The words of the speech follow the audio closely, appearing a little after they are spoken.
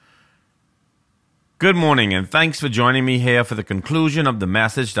Good morning, and thanks for joining me here for the conclusion of the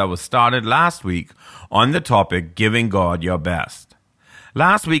message that was started last week on the topic, Giving God Your Best.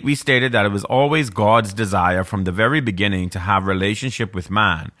 Last week we stated that it was always God's desire from the very beginning to have relationship with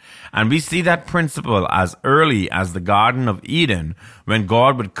man, and we see that principle as early as the Garden of Eden, when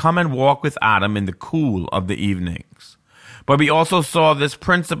God would come and walk with Adam in the cool of the evenings. But we also saw this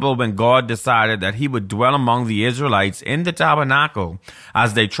principle when God decided that he would dwell among the Israelites in the tabernacle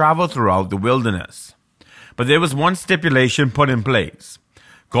as they traveled throughout the wilderness. But there was one stipulation put in place.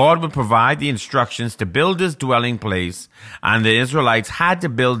 God would provide the instructions to build his dwelling place, and the Israelites had to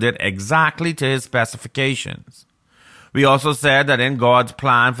build it exactly to his specifications. We also said that in God's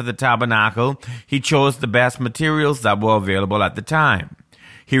plan for the tabernacle, he chose the best materials that were available at the time.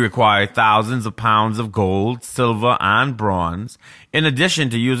 He required thousands of pounds of gold, silver, and bronze, in addition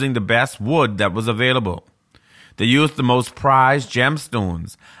to using the best wood that was available. They used the most prized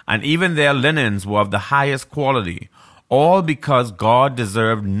gemstones, and even their linens were of the highest quality, all because God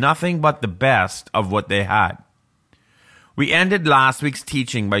deserved nothing but the best of what they had. We ended last week's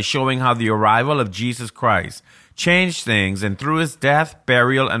teaching by showing how the arrival of Jesus Christ changed things, and through his death,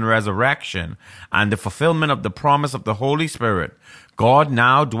 burial, and resurrection, and the fulfillment of the promise of the Holy Spirit, God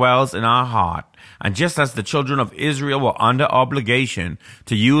now dwells in our heart, and just as the children of Israel were under obligation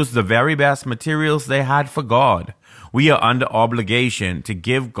to use the very best materials they had for God, we are under obligation to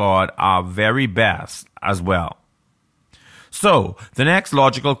give God our very best as well. So, the next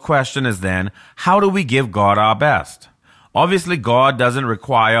logical question is then, how do we give God our best? Obviously, God doesn't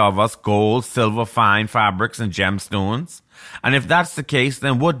require of us gold, silver, fine fabrics, and gemstones. And if that's the case,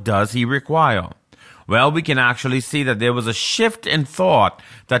 then what does he require? Well, we can actually see that there was a shift in thought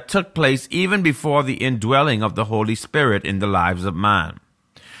that took place even before the indwelling of the Holy Spirit in the lives of man.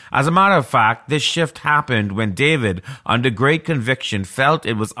 As a matter of fact, this shift happened when David, under great conviction, felt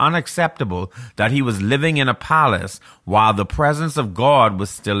it was unacceptable that he was living in a palace while the presence of God was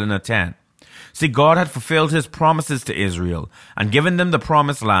still in a tent. See, God had fulfilled his promises to Israel and given them the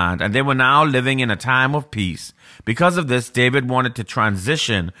promised land, and they were now living in a time of peace. Because of this, David wanted to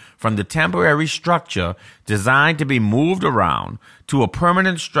transition from the temporary structure designed to be moved around to a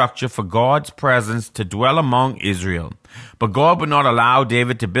permanent structure for God's presence to dwell among Israel. But God would not allow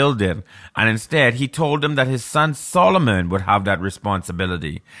David to build it, and instead he told him that his son Solomon would have that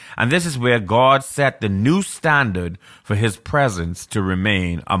responsibility. And this is where God set the new standard for his presence to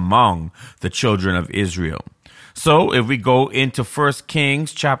remain among the children of Israel. So if we go into 1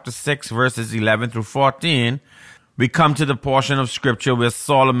 Kings chapter 6 verses 11 through 14, we come to the portion of scripture where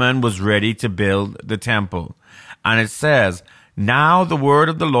Solomon was ready to build the temple. And it says, "Now the word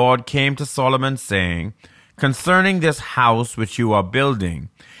of the Lord came to Solomon, saying, Concerning this house which you are building,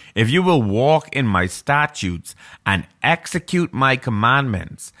 if you will walk in my statutes and execute my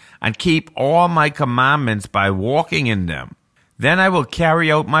commandments and keep all my commandments by walking in them, then I will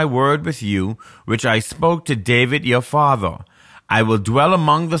carry out my word with you, which I spoke to David your father. I will dwell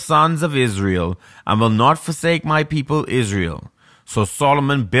among the sons of Israel and will not forsake my people Israel." So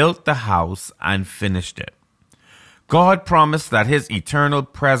Solomon built the house and finished it. God promised that his eternal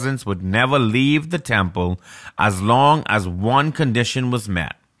presence would never leave the temple as long as one condition was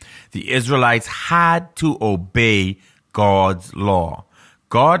met. The Israelites had to obey God's law.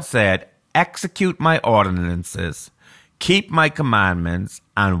 God said, "Execute my ordinances, keep my commandments,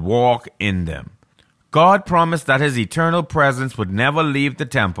 and walk in them." God promised that his eternal presence would never leave the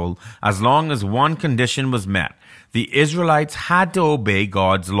temple as long as one condition was met. The Israelites had to obey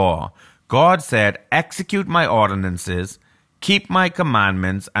God's law. God said, "Execute my ordinances, keep my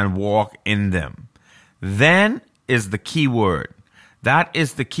commandments, and walk in them." Then is the key word. That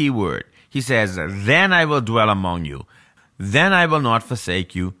is the key word. He says, "Then I will dwell among you. Then I will not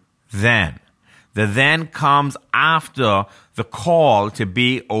forsake you." Then. The then comes after the call to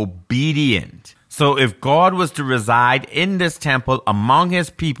be obedient. So if God was to reside in this temple among his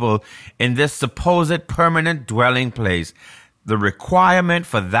people in this supposed permanent dwelling place, the requirement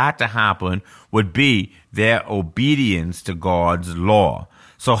for that to happen would be their obedience to God's law.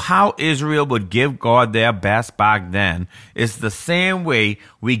 So how Israel would give God their best back then is the same way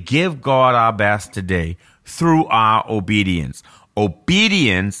we give God our best today, through our obedience.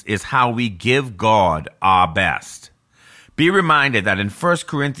 Obedience is how we give God our best. Be reminded that in 1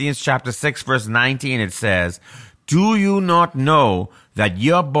 Corinthians chapter 6 verse 19 it says, "Do you not know that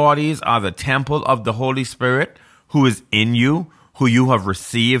your bodies are the temple of the Holy Spirit, who is in you, who you have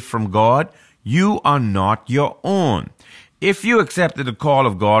received from God? You are not your own." If you accepted the call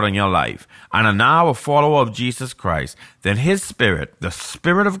of God on your life and are now a follower of Jesus Christ, then his Spirit, the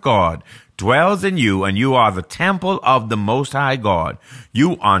Spirit of God, dwells in you, and you are the temple of the Most High God.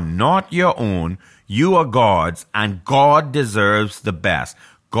 You are not your own. You are God's, and God deserves the best.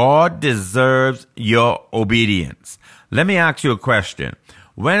 God deserves your obedience. Let me ask you a question.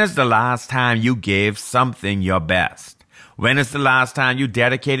 When is the last time you gave something your best? When is the last time you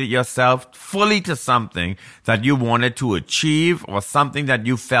dedicated yourself fully to something that you wanted to achieve or something that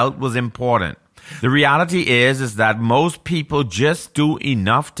you felt was important? The reality is that most people just do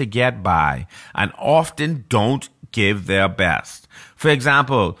enough to get by and often don't give their best. For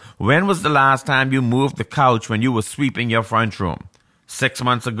example, when was the last time you moved the couch when you were sweeping your front room? 6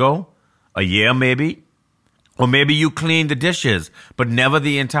 months ago? A year maybe? Or maybe you cleaned the dishes, but never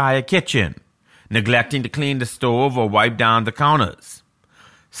the entire kitchen, neglecting to clean the stove or wipe down the counters.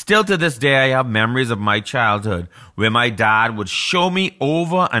 Still to this day, I have memories of my childhood where my dad would show me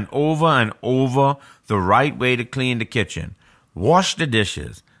over and over and over the right way to clean the kitchen, wash the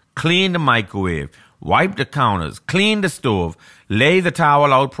dishes, clean the microwave, wipe the counters, clean the stove, lay the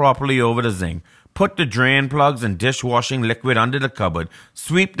towel out properly over the zinc, put the drain plugs and dishwashing liquid under the cupboard,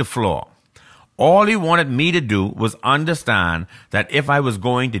 sweep the floor. All he wanted me to do was understand that if I was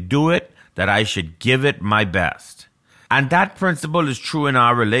going to do it, that I should give it my best. And that principle is true in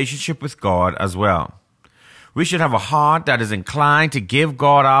our relationship with God as well. We should have a heart that is inclined to give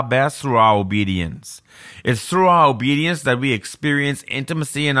God our best through our obedience. It's through our obedience that we experience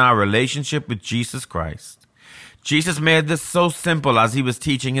intimacy in our relationship with Jesus Christ. Jesus made this so simple as he was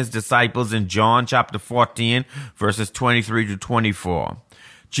teaching his disciples in John chapter 14, verses 23 to 24.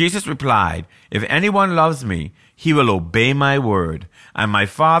 Jesus replied, "If anyone loves me, he will obey my word, and my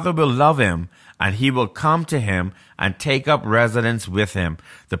Father will love him, and he will come to him and take up residence with him.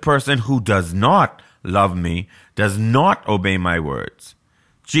 The person who does not love me does not obey my words."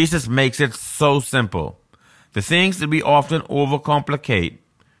 Jesus makes it so simple. The things that we often overcomplicate,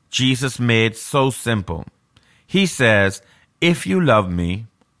 Jesus made so simple. He says, "If you love me,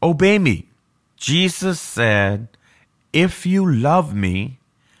 obey me." Jesus said, "If you love me,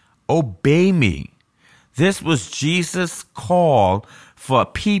 obey me." This was Jesus' call for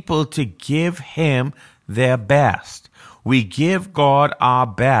people to give him their best. We give God our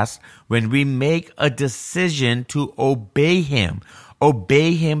best when we make a decision to obey him.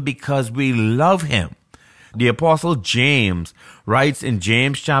 Obey him because we love him. The Apostle James writes in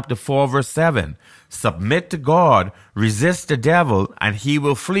James chapter 4 verse 7, "Submit to God, resist the devil, and he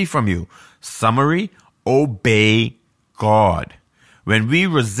will flee from you." Summary, obey God. When we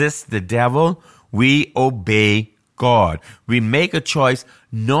resist the devil, we obey God. We make a choice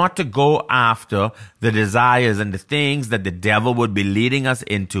not to go after the desires and the things that the devil would be leading us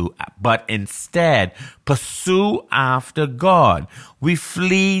into, but instead pursue after God. We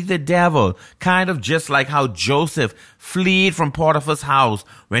flee the devil, kind of just like how Joseph fled from Potiphar's house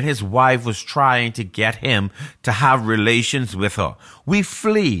when his wife was trying to get him to have relations with her. We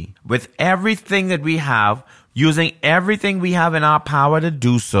flee with everything that we have, using everything we have in our power to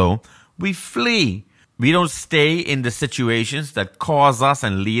do so. We flee. We don't stay in the situations that cause us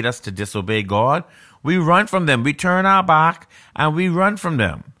and lead us to disobey God. We run from them. We turn our back and we run from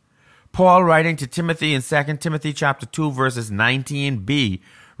them. Paul, writing to Timothy in 2 Timothy chapter 2 verses 19b,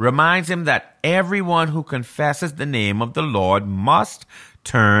 reminds him that everyone who confesses the name of the Lord must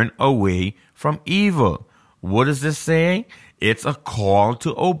turn away from evil. What is this saying? It's a call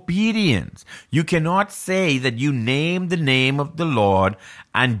to obedience. You cannot say that you name the name of the Lord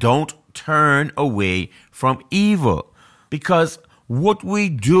and don't turn away from evil, because what we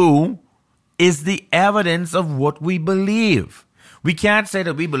do is the evidence of what we believe. We can't say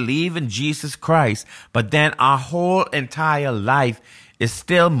that we believe in Jesus Christ, but then our whole entire life is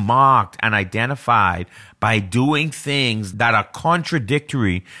still marked and identified by doing things that are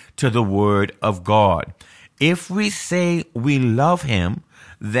contradictory to the Word of God. If we say we love him,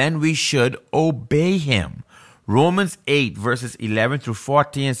 then we should obey him. Romans 8 verses 11 through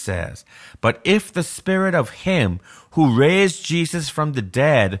 14 says, "But if the spirit of him who raised Jesus from the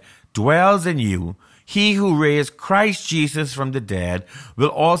dead dwells in you, he who raised Christ Jesus from the dead will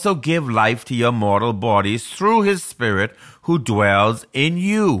also give life to your mortal bodies through his Spirit who dwells in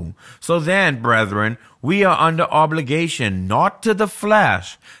you. So then, brethren, we are under obligation not to the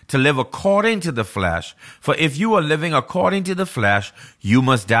flesh to live according to the flesh. For if you are living according to the flesh, you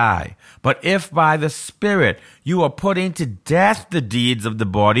must die. But if by the Spirit you are putting to death the deeds of the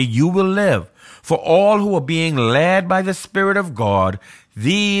body, you will live. For all who are being led by the Spirit of God,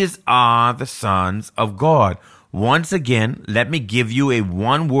 these are the sons of God." Once again, let me give you a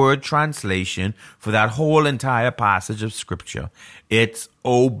one-word translation for that whole entire passage of Scripture. It's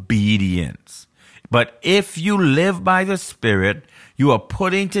obedience. But if you live by the Spirit, you are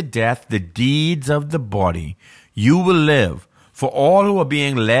putting to death the deeds of the body. You will live. For all who are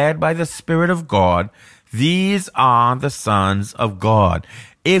being led by the Spirit of God, these are the sons of God.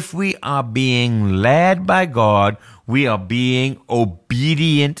 If we are being led by God, we are being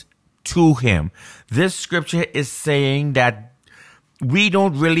obedient to Him. This scripture is saying that we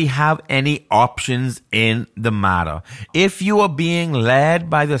don't really have any options in the matter. If you are being led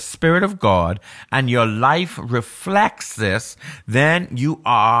by the Spirit of God and your life reflects this, then you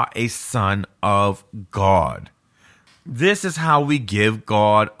are a son of God. This is how we give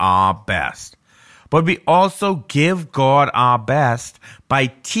God our best. But we also give God our best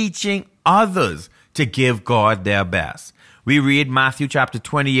by teaching others to give God their best. We read Matthew chapter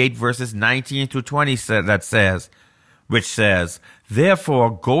 28 verses 19 through 20 which says,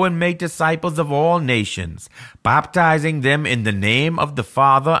 "Therefore go and make disciples of all nations, baptizing them in the name of the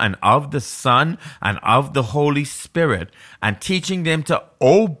Father and of the Son and of the Holy Spirit, and teaching them to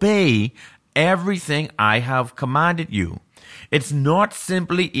obey everything I have commanded you." It's not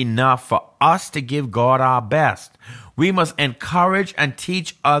simply enough for us to give God our best. We must encourage and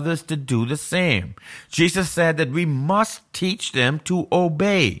teach others to do the same. Jesus said that we must teach them to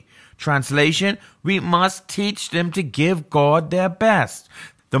obey. Translation, we must teach them to give God their best.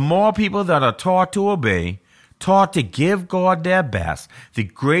 The more people that are taught to obey, taught to give God their best, the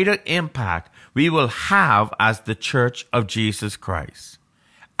greater impact we will have as the Church of Jesus Christ.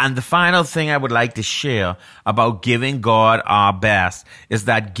 And the final thing I would like to share about giving God our best is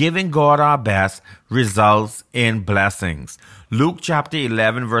that giving God our best results in blessings. Luke chapter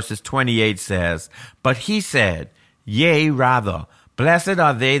 11 verses 28 says, "But he said, yea, rather, blessed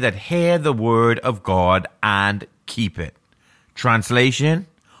are they that hear the word of God and keep it." Translation,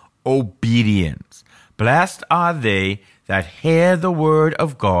 obedience. Blessed are they that hear the word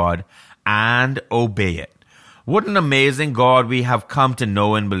of God and obey it. What an amazing God we have come to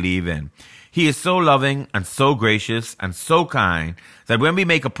know and believe in. He is so loving and so gracious and so kind that when we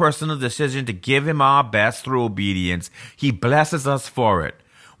make a personal decision to give Him our best through obedience, He blesses us for it.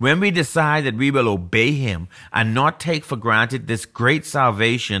 When we decide that we will obey Him and not take for granted this great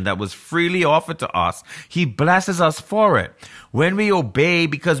salvation that was freely offered to us, He blesses us for it. When we obey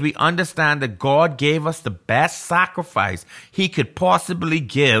because we understand that God gave us the best sacrifice He could possibly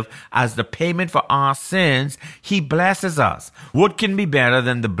give as the payment for our sins, He blesses us. What can be better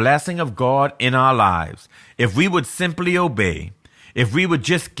than the blessing of God in our lives? If we would simply obey, if we would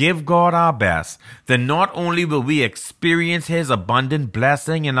just give God our best, then not only will we experience His abundant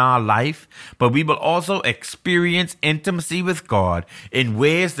blessing in our life, but we will also experience intimacy with God in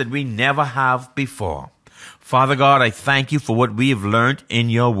ways that we never have before. Father God, I thank You for what we have learned in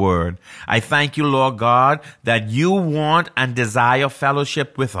Your word. I thank You, Lord God, that You want and desire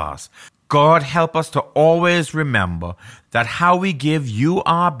fellowship with us. God, help us to always remember that how we give You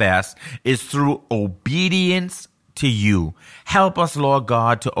our best is through obedience to You. Help us, Lord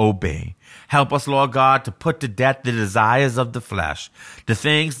God, to obey. Help us, Lord God, to put to death the desires of the flesh, the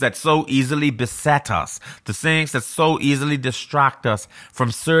things that so easily beset us, the things that so easily distract us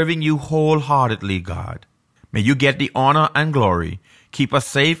from serving You wholeheartedly, God. May You get the honor and glory. Keep us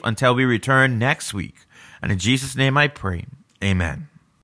safe until we return next week. And in Jesus' name I pray. Amen.